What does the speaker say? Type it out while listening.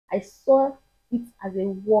I saw it as a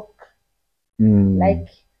work. Mm. Like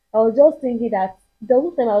I was just thinking that the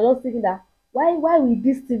whole time I was just thinking that why will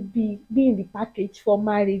this thing be in the package for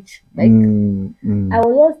marriage? Like Mm. I Mm.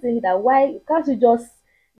 was just thinking that why can't you just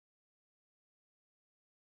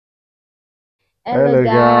hello Hello,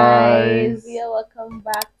 guys, guys. you're welcome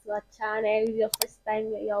back to our channel. If it's your first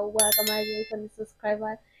time, you're welcome. As you for the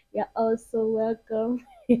subscriber, you're also welcome.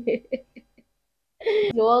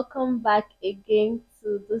 You're welcome back again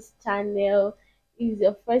to this channel. If it's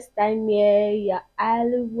your first time here, you're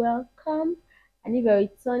highly welcome. And if you're a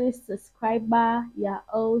returning subscriber, you're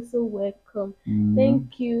also welcome. Mm.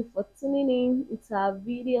 Thank you for tuning in into our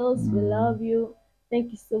videos. We Mm. love you.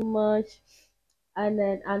 Thank you so much. And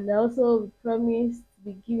also we promise to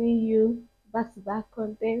be giving you back to back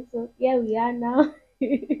content. So here we are now.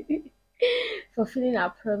 Fulfilling our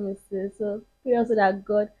promises. So pray also that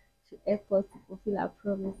God should help us to fulfill our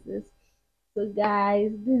promises. So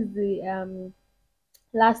guys, this is the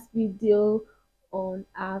last video on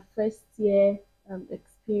our first year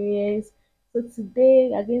experience. So today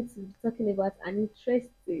we are going to be talking about an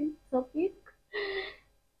interesting topic.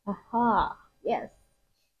 Aha, yes.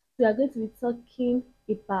 We are going to be talking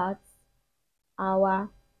about our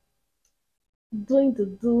doing the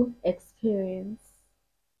do experience.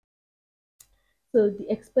 So the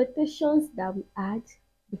expectations that we had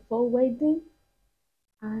before wedding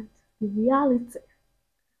and the reality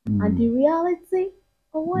Mm.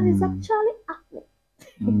 of what is Mm. actually happening.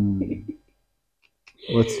 Mm.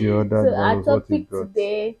 What's your other So our advice? What you topic got?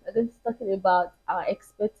 today, we're going to be talking about our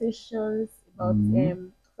expectations about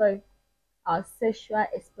Mm. sorry, our sexual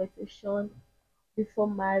expectation before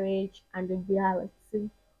marriage and the reality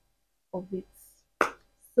of it.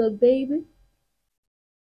 So baby,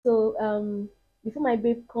 so before my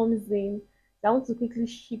babe comes in, I want to quickly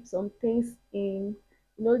ship some things in.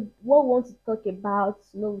 You know what we want to talk about.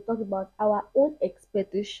 We talk about our own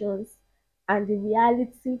expectations and the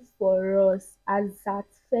reality for us as that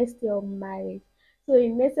first year of marriage. So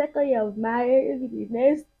in the second year of marriage, maybe the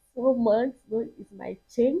next 4 months, it might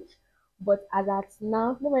change. But as at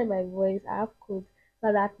now, no mind my voice, I have code. So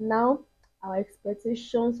as at now, our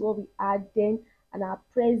expectations, what we are then, and our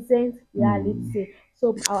present Mm. reality.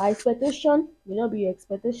 So our expectation may not be your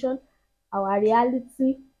expectation. Our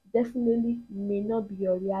reality definitely may not be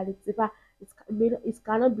your reality. In fact, it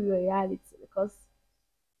cannot be your reality because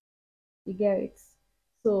you get it.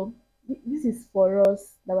 So this is for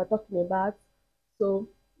us that we're talking about. So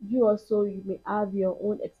you also you may have your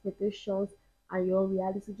own expectations and your own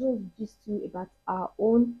reality. Just you about our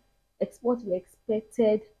own what we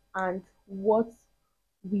expected and what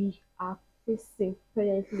we are facing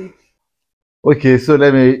presently. Okay, so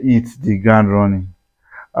let me hit the ground running.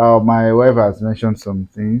 My wife has mentioned some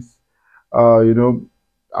things. You know,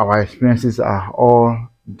 our experiences are all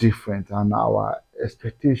different, and our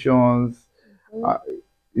expectations Mhm. uh,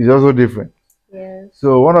 is also different. Yes.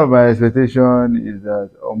 So one of my expectations is that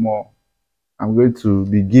I'm going to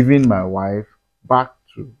be giving my wife back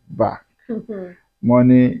to back,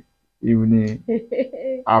 morning, evening,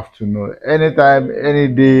 afternoon, anytime, any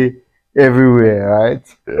day, everywhere,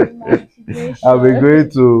 right? I'll be Imagination. going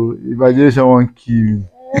to imagination won't kill me.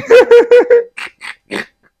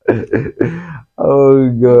 Oh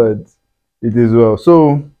God, it is well.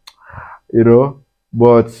 So you know,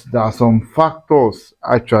 but there are some factors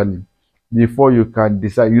actually before you can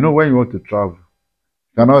decide. You know, when you want to travel,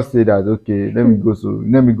 you cannot say that okay, let me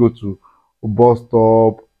go to a bus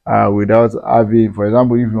stop without having, for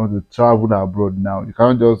example, if you want to travel abroad now, you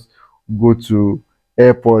cannot just go to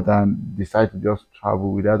airport and decide to just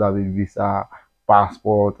travel without having visa,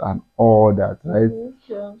 passport, and all that, right?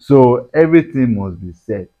 Sure. So everything must be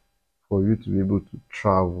set for you to be able to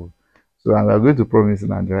travel. So and we are going to promise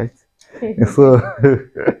land, right? So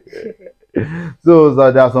so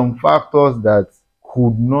there are some factors that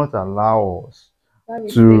could not allow us That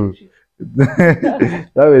is safe to trip.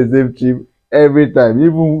 have a safe trip every time,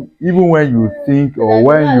 even when you think So or that does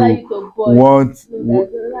when not allow you you to board. want. No,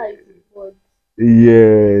 that does not allow you to board.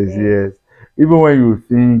 Yes, Yeah. yes. Even when you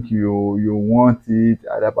think you want it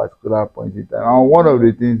at that particular point in time. And one of Mm-hmm.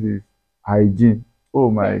 the things is hygiene. Oh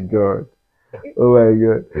my God. Oh my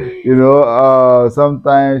God. You know,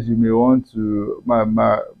 sometimes you may want to my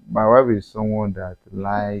wife is someone that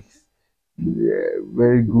likes, yeah,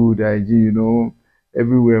 very good hygiene, you know.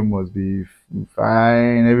 Everywhere must be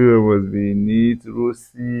fine, everywhere must be neat,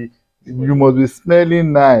 rosy. You must be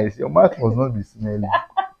smelling nice. Your mouth must not be smelling.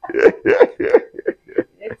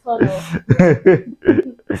 Let's turn off.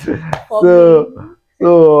 For me,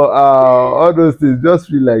 so all those things just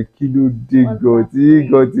feel like kilo dey what's got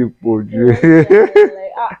happening? got it Kí ló ń ṣẹlẹ̀?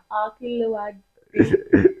 Like, kí ló wá dé?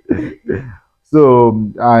 So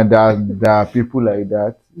and there are people like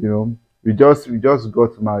that, you know. We just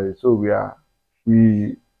got married, so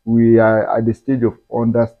we we are at the stage of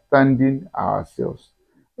understanding ourselves.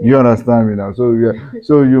 You understand me now? So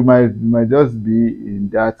so you might just be in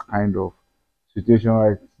that kind of situation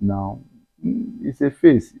right now. It's a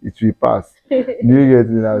phase, it will pass. Do you get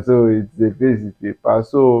me now? So it's a phase, it will pass.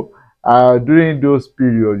 So during those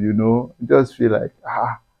periods, just feel like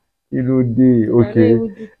day, You cannot okay.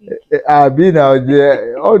 even do quick. I've been out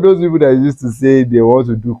there. All those people that used to say they want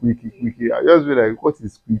to do quickie, quickie. I just feel like, what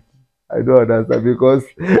is quickie? I don't understand because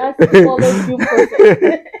You have to follow due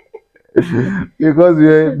process. because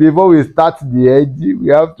before we start the edge, we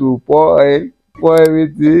have to pour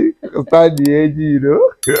everything, start the edge,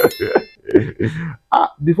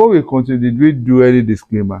 before we continue, did we do any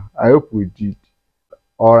disclaimer? I hope we did.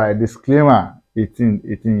 All right, disclaimer: 18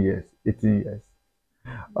 years, 18 years.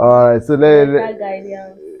 All right, so Parental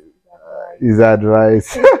guidance is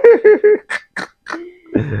advised. is advice.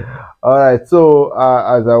 All right, so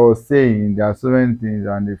as I was saying, there are so many things,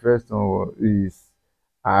 and the first is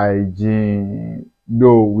hygiene.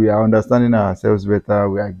 Though we are understanding ourselves better,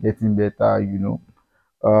 we are getting better,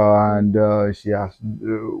 and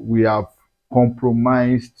we have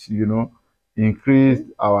compromised, increased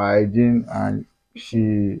our hygiene, and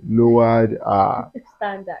she lowered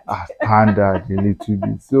Standard. our standard a little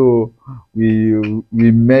bit. So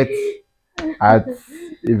we met at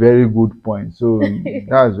a very good point. So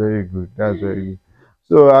that's very good. That's very good.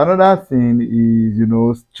 So another thing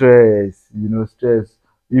is, stress. Stress.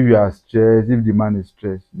 If you are stressed, if the man is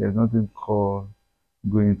stressed, there's nothing called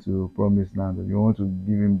going to promised land. If you want to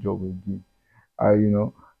give him job again, you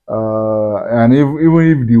know, and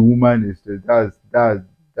even if the woman is stressed,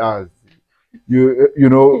 that's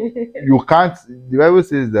you can't. The Bible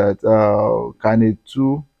says that can a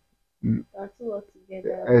two That's all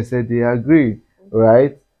together. I said they agree,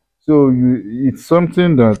 right? So it's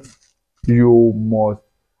something that you must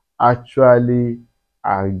actually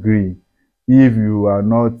agree if you are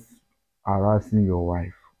not harassing your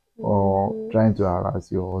wife or Mm-hmm. trying to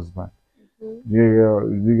harass your husband. Mm-hmm.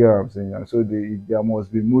 You get what I'm saying? So there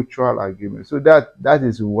must be mutual agreement. So that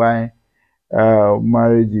is why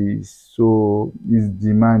marriage is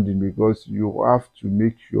demanding, because you have to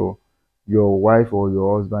make sure your wife or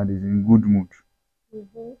your husband is in good mood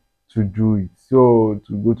Mm-hmm. to do it. So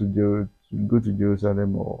to go to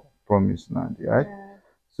Jerusalem or promised land, right? Yeah.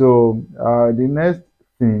 So the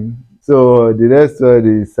next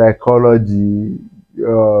one is psychology,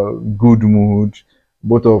 good mood.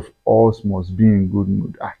 Both of us must be in good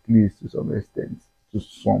mood, at least to some extent, to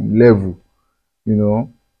some level,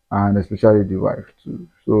 and especially the wife too.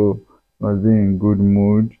 So must be in good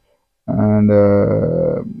mood, and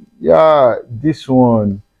yeah, this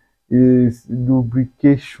one is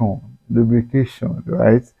lubrication. Lubrication,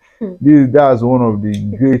 right? That's one of the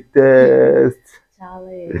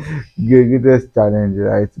Challenge. greatest challenge,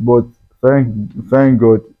 right? But thank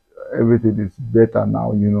God, everything is better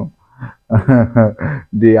now.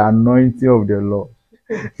 The anointing of the Lord,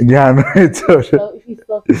 the anointing of the So it's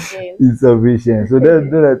sufficient. is sufficient. So then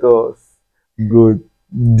let us go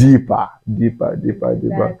deeper, deeper, deeper,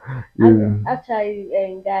 deeper. That Yeah.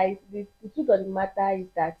 actually, guys, the truth of the matter is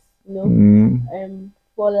that Mm,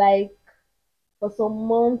 for like for some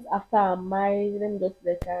months after I'm married, let me just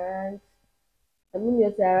like around, I mean,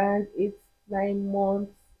 just around 8 9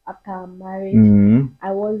 months after our marriage, mm.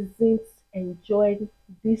 I wasn't enjoying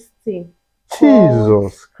this thing called.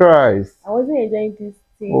 Jesus Christ. I wasn't enjoying this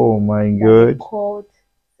thing Oh my that they God. called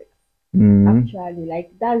Mm, actually.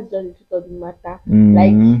 Like that's just the truth of the matter.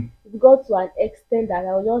 Like mm, it got to an extent that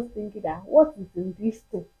I was just thinking that what is in this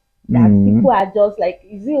thing that mm, people are just like,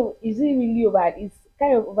 is it really over? It's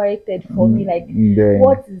kind of overrated for me. Like then.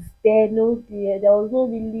 what is there? No, there was no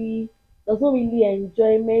really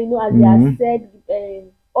enjoyment. As they have Mm, said,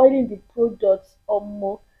 oiling the products or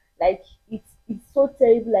more. Like it's so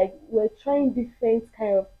terrible. Like we're trying different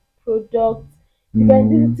kind of products, different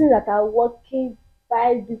mm, things that are working,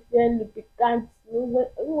 buy different lubricants. Even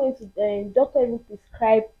when to doctor even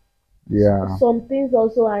prescribe yeah. some things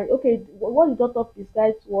also, and okay, what the doctor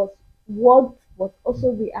prescribed was what was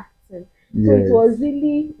also reacting. So it Yes. was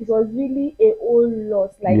really a whole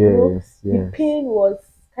lot. Like Yes. the Yes. pain was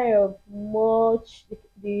kind of much.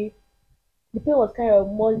 The pain was kind of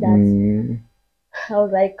much that Mm, I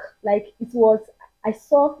was like it was. I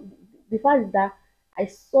saw the fact is that I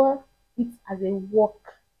saw it as a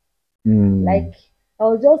work. mm, Like I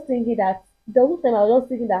was just thinking that the whole time I was just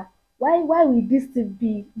thinking that why will this thing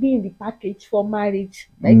be in the package for marriage?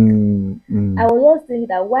 Like mm, I mm, was just thinking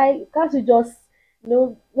that why can't you just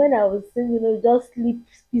When I was saying, just sleep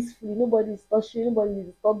peacefully, nobody is touching you, nobody is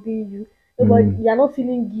disturbing you, Mm. you're not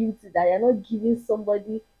feeling guilty that you're not giving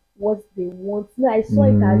somebody what they want. No, I saw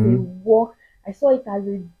it as a Mm. work, I saw it as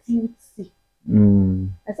a duty. Mm.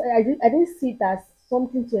 I didn't see it as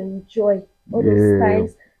something to enjoy. All those Yeah.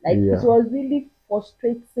 times, like it Yeah. was really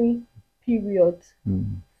frustrating period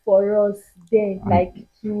Mm. for us then, like And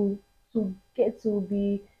to get to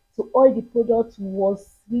be to all the products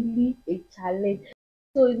was really a challenge.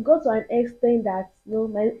 So it got to an extent that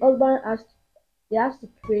my husband has to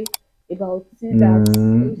pray about it, that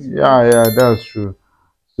mm, Holy Spirit, yeah, yeah, that's true.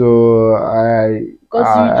 So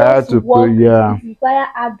because you I had just to pray. walk, Yeah. it require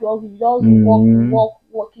hard work, you just Mm.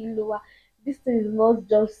 walking lower. This thing is not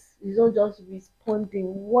just responding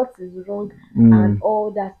what is wrong and Mm.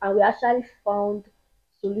 all that, and we actually found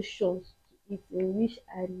solutions to it, in which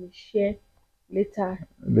I will share later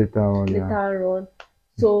Later on, yeah. later on.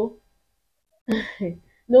 So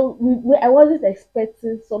no, I wasn't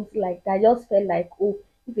expecting something like that. I just felt like, oh,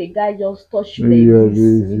 if a guy just touch you like Yeah, this,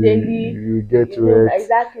 this, immediately, you get wet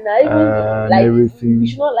exactly. Now, even and like we everything.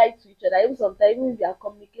 should not lie to each other. Even sometimes, even if you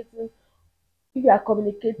are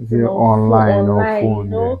Is communicating it on phone online or online,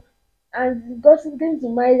 phone? Yeah. and got getting to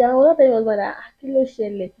marriage, and I was not telling my husband that kilo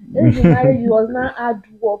shele. Getting to marriage, it was not hard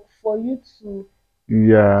work for you to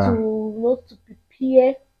Yeah. to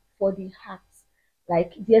prepare for the heart.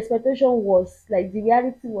 Like the expectation was like the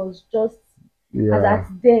reality was just as Yeah. at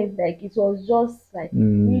then, like it was just like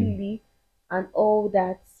Mm. really and all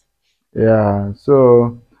that. Yeah.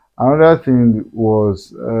 So another thing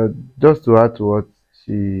was just to add to what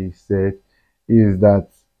she said is that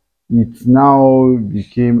it now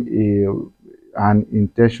became an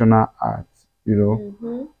intentional act. You know,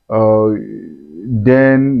 Mm-hmm.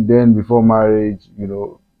 then before marriage,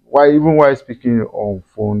 why even while speaking on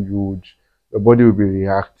phone, your body will be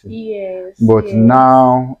reacting. Yes, But yes,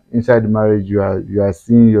 now inside the marriage, you are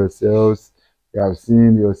seeing yourselves, you have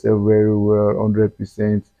seen yourself very well,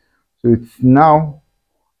 100%. So it's now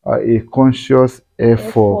a conscious effort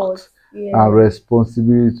effort. and Yes,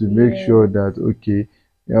 responsibility to make sure yes, that okay,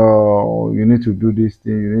 you need to do this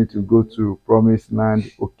thing, you need to go mm-hmm. to promised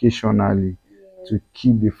land occasionally Yes, to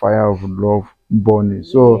keep the fire of love burning.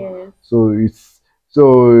 yes, So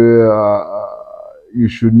you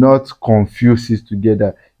should not confuse it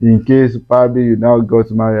together. In case probably you now got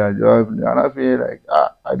married and you're not feeling like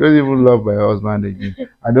I don't even love my husband again.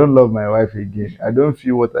 I don't love my wife again. I don't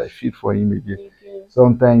feel what I feel for him again. again.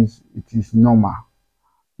 Sometimes it is normal.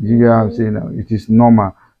 You get what I'm Mm-hmm. saying now? It is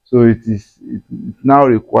normal. So it now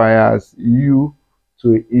requires you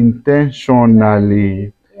to Personally,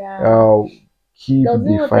 intentionally yeah. uh, keep There was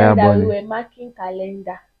the even fire time that we burning. were marking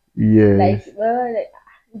calendar. Yes, Like, well, like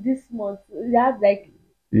this month, we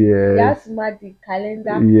yes, have to mark the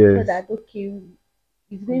calendar so yes, that okay,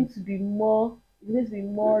 it's going to be more it's going to be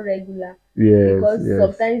more regular, yes, because yes.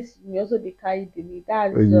 sometimes we also be carried away.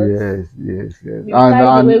 Oh, That's just yes, yes, yes. we be And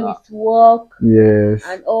carried away with work yes.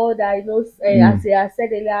 and all that. Mm, As I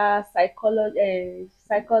said earlier, psychology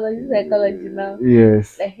now.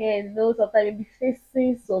 yes, Like, sometimes you be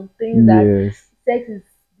facing some things that yes, sex is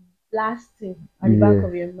blasting at the back yes,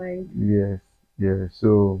 of your mind. yes, yes.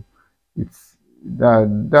 So it's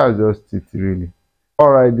that's just it really. All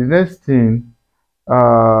right, the next thing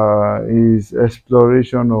is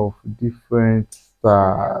exploration of different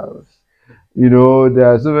Styles. styles. There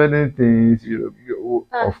are so many things,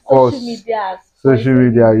 of Social course, media has spoiled social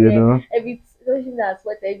media, everywhere. Social media has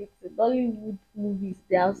spoiled everything. Nollywood movies,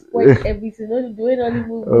 they have spoiled everything. The way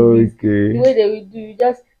Nollywood movies, the okay. way they will do, you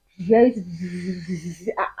just hear it,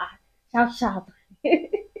 sharp, sharp,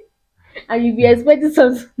 and you be expecting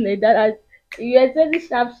something like that. And you expecting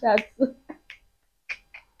sharp, sharp.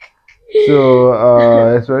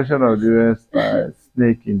 So, expression of different styles,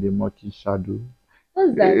 snake in the murky shadow.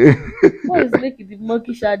 What's that? What is making the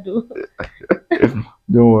monkey shadow?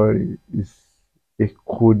 Don't worry, it's a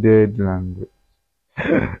coded language.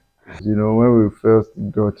 When we first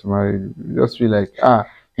got married, we just feel like,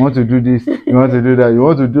 you want to do this, you want to do that, you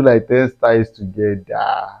want to do like 10 styles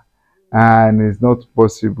together. And it's not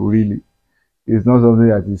possible, really. It's not something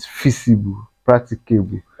that is feasible,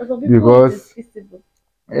 practicable. For some people, it is Because, feasible.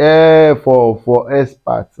 for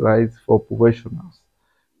experts, right? For professionals,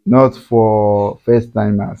 not for first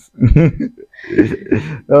timers.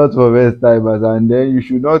 Not for first timers. And then you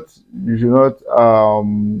should not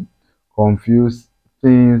confuse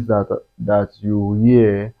things that you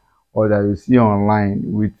hear or that you see online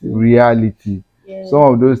with Mm-hmm. reality. Some Yeah.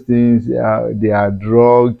 of those things, they are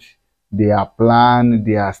drugged, they are planned,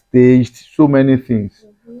 they are staged, so many things.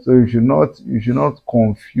 Mm-hmm. So you should not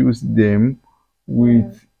confuse them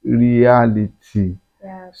with Yeah. reality.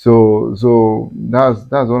 Yeah. So that's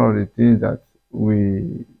one of the things that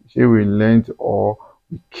we learned or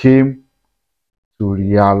we came to Mm-hmm.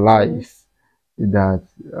 realize that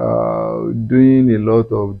doing a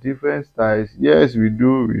lot of different styles. Yes, we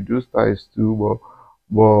do styles too,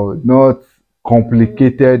 but not Mm-hmm.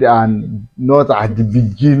 complicated and not at the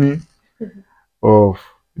beginning of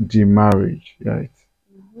the marriage, right?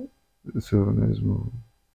 Mm-hmm. So let's move.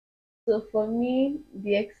 So for me,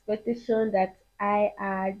 the expectation that I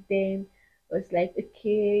had then was like,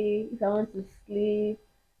 okay, if I want to sleep,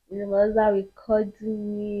 my husband will cuddle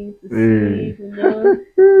me to Hey. sleep,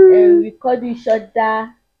 and we cuddle each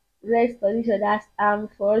other, rest on each other's arm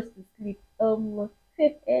for us to sleep.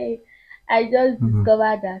 Hey, I just Mhm.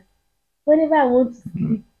 discovered that whenever I want to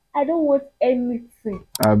sleep, I don't want anything to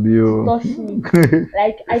Abio. touch me.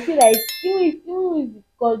 Like I feel like even if the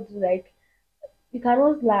cuddle, like it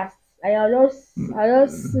cannot last. I'll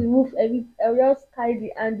just remove I'll just carry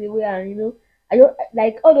the hand away, and I don't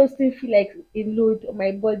like all those things feel like a load on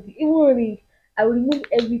my body. Even ring, I will remove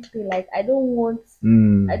everything. Like I don't want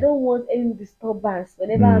any disturbance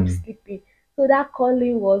whenever I'm Mm. sleeping. So that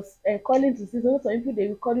calling was calling to see. Some people they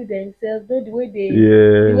will call it themselves. Know the way they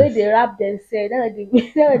Yes. wrap themselves. That's why they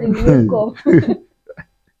that's why they will wake up.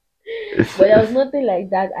 But there was nothing like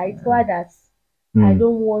that. I told her that I Mm.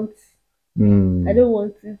 don't want I Mm. don't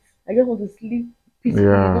want it. I just want to sleep peacefully.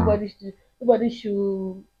 Yeah. Nobody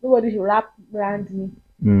should wrap around me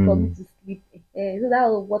for me Mm. to sleep. So that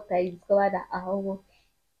was what I discovered that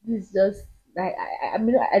this is just like I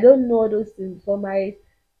mean I don't know those things before marriage.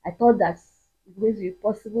 I thought that it's going to be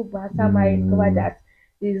possible, but after marriage, I discovered Mm. that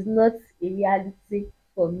it is not a reality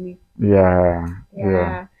for me. Yeah. Yeah.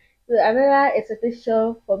 Yeah. So another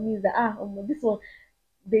expectation for me is that this one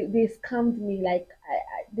they scammed me. Like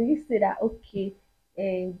they used to say that okay,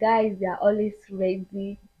 guys they are always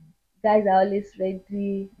ready. Guys are always ready to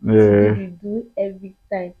do Yeah. the do every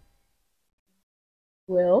time.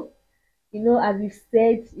 Well, as we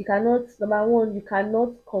said, you cannot number one, you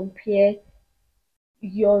cannot compare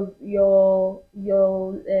your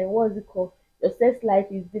what's it called? Your sex life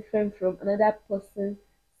is different from another person's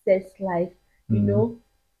sex life. You Mm. know,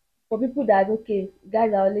 for people that okay,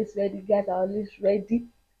 guys are always ready,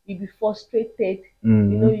 you'll be frustrated.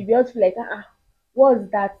 Mm. You just feel like, what's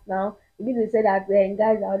that now? Maybe they say that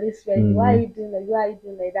guys are always ready. Why are Mm. you doing like why are you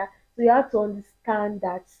doing like that? So you have to understand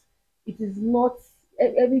that it is not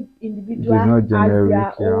every It is individual not has generic,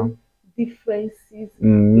 their yeah. own differences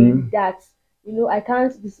in Mm. that. I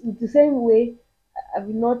can't the same way I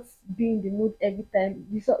will not be in the mood every time.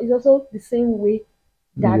 It's also the same way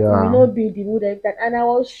that we will Yeah. not be in the mood every time. And I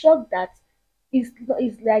was shocked that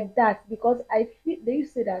it's like that because I feel they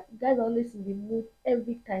used to say that guys are always in the mood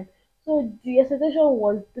every time. So the expectation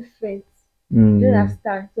was different. Do you Mm.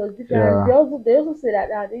 understand? So it's different. And Yeah. they also say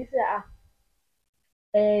that they say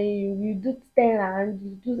you do 10 rounds,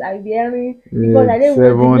 you do I be hearing because I didn't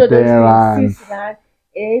want to Seven, do those ten things, rands. 6 round,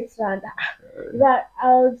 8 round. But I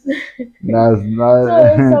was That's so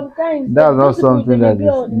not. sometimes That's not those people they something may that be is.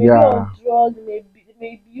 on they may be Yeah. on drugs, they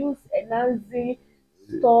may use enhancing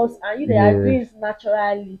stuff, and they are doing Yes. it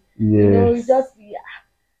naturally. You Yes. just be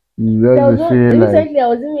You there just was be one feeling like recently I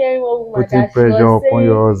was even hearing one woman putting that she pressure was upon saying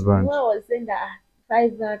your the husband. woman was saying that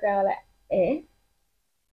 5 rounds. I was like,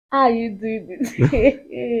 how are you doing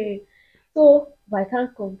this? So, but I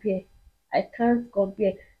can't compare. I can't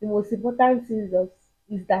compare. The most important thing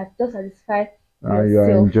is that just satisfy You are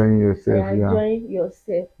yourself. enjoying You yourself. are Yeah. enjoying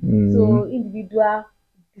yourself. So Mm. individual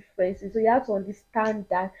differences. So you have to understand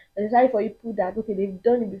that. Especially for people that okay, they've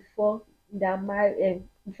done it before in their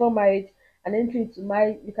before marriage and entering into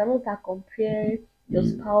marriage, you cannot start comparing your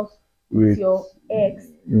spouse with With. your ex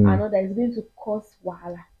and Mm. all that is going to cause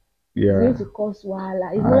wahala. It's Yeah. going to cause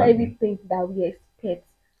wahala. It's not Uh, everything that we expect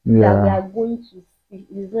that we yeah. are going to see.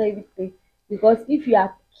 It's not everything. Because if you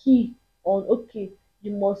are key on okay,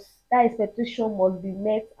 that expectation must be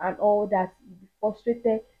met and all that, you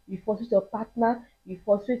frustrate your partner, you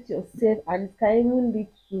frustrate yourself, and it can even lead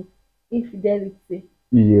to infidelity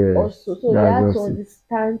Yes. also. So you That's have to just it.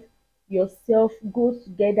 understand yourself, go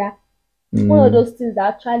together. One of Mm. those things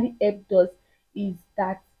that actually helped us is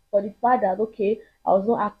that for the fact that okay, I was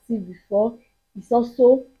not active before, it's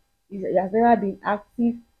also it has never been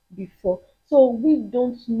active before. So we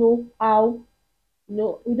don't know how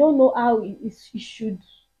it should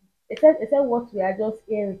except what we are just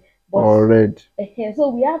hearing. But Or red. so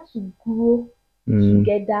we have to grow Mm.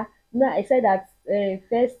 together. Now I said that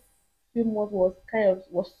first few months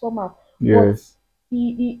was somehow, but Yes.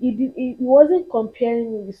 he wasn't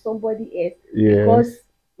comparing me with somebody else because Yes.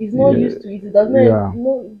 is not Yeah. used to it. It does not, Yeah.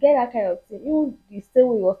 get that kind of thing. Even the same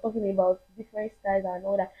way we was talking about different styles and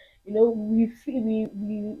all that. We feel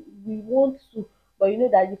we want to, but you know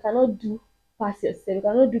that you cannot do past yourself. You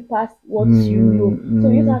cannot do past what you know. So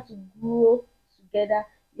you just Mm-hmm. have to grow together.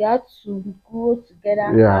 You have to grow together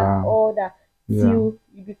and Yeah. all that Yeah. till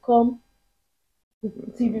you become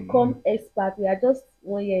expert. We are just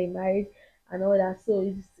 1 year in marriage and all that. So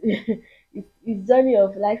it's it's journey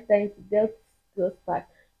of lifetime to get to expert.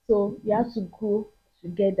 So you have to grow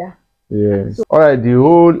together. Yes. All right. The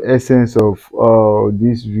whole essence of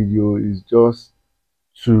this video is just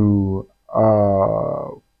to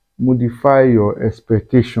modify your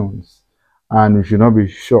expectations, and you should not be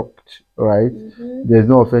shocked. Right? Mm-hmm. There's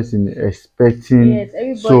no offense in expecting Yes,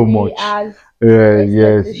 so everybody much. has Yes,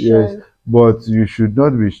 yes, expectations. but you should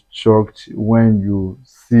not be shocked when you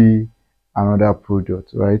see another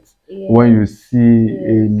product, right? When Yes, you see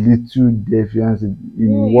a yes. little deviance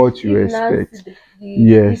in If what you if you now see expect. the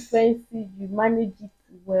Yes, differences, you manage it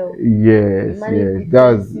well. You yes, manage yes.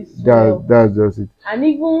 That's differences that's well. that's just it. And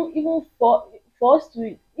even for us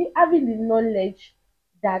to having the knowledge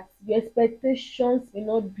that your expectations may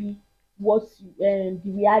not be what the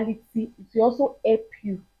reality, it will also help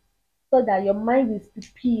you so that your mind is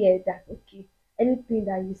prepared that okay, anything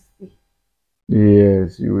that you see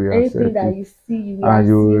Yes, you will anything accept that it, you see and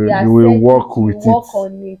you will you will accept it, work you with it. work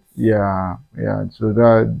on it. Yeah, yeah. So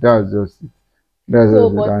that's just it. That's So,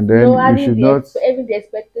 just it. but And then you should not. having the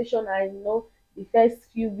expectation and the first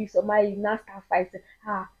few weeks of marriage, you now start fighting.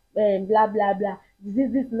 Blah blah blah.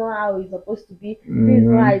 This is not how it's supposed to be. This is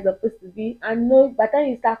not how Mhm. it's supposed to be. And no, by the time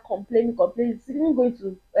you start complaining, it's even going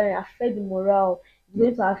to affect the morale. It's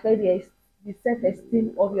going to affect the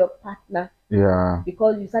self-esteem of your partner Yeah.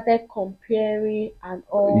 because you started comparing and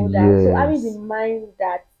all that. So having the Yes. mind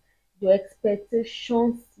that your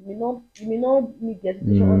expectations you may not meet the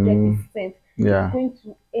expectation hundred Mm, percent is yeah. going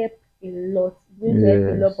to help a lot. It's going to help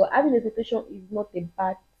a lot. Yes. But having expectation is not a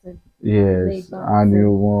bad thing. It's not a Yes. bad And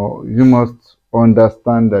thing. you must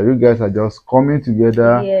understand that you guys are just coming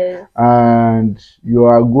together, Yes. and you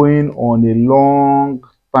are going on a long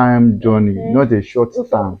time journey, Uh-huh. not a short So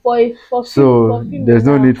time. for So female there's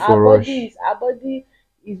no now, need for rush. our body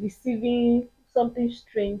is receiving something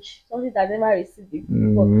strange, something that never received it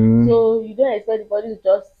before. Mm, So you don't expect the body to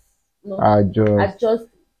just adjust adjust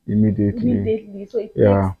immediately. immediately. So it takes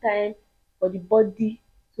Yeah. time for the body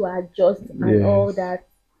to adjust and all Yes. that.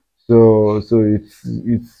 So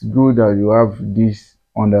it's good that you have this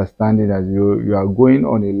understanding that you are going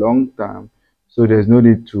on a long term, so there's no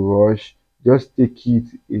need to rush. Just take it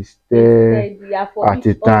a step Instead, we are for at a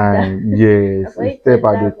each other. time. Yes, For a each step at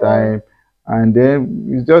a other, but time, and then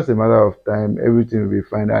it's just a matter of time. Everything will be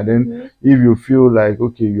fine. And then mm-hmm, if you feel like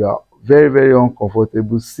okay, you are very very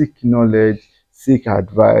uncomfortable, seek knowledge, seek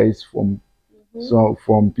advice mm-hmm,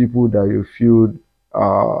 from people that you feel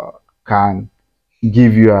can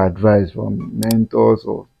give you advice, from mentors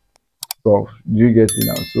or stuff. Do you get it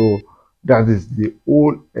now? So that is the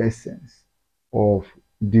whole essence of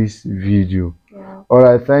this video. yeah. All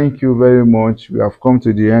right, thank you very much. We have come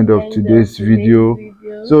to the end of End of today's today's video.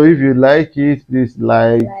 video. So if you like it, please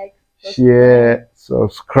like, Like, subscribe. share,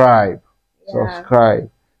 subscribe, Yeah.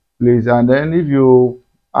 subscribe, please. And then if you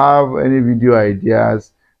have any video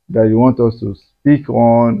ideas that you want us to speak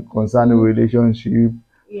on concerning Mm-hmm. relationship,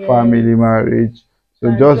 family, Yes. marriage, so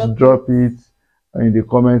Can just drop it. drop it in the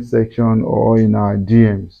comment section or in our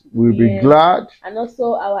DMs. We'll be Yes. glad. And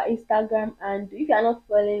also our Instagram. And if you are not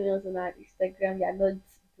following us on our Instagram, you are not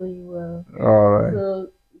doing well. All right. So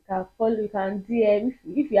you can follow, you can DM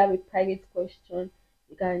if you have a private question,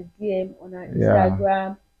 you can DM on our Yeah.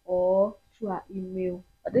 Instagram or through our email.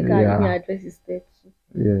 I think our email Yeah. address is there too.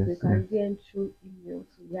 So Yes. you Yes. can DM through email.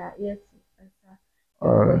 So we are here to answer your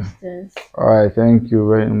All right. questions. All right. Thank you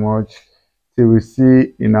very much. Till we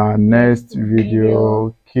see in our Next next video.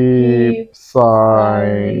 video. Keep Keep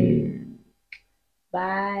smiling. sign.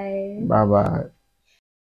 Bye. Bye bye.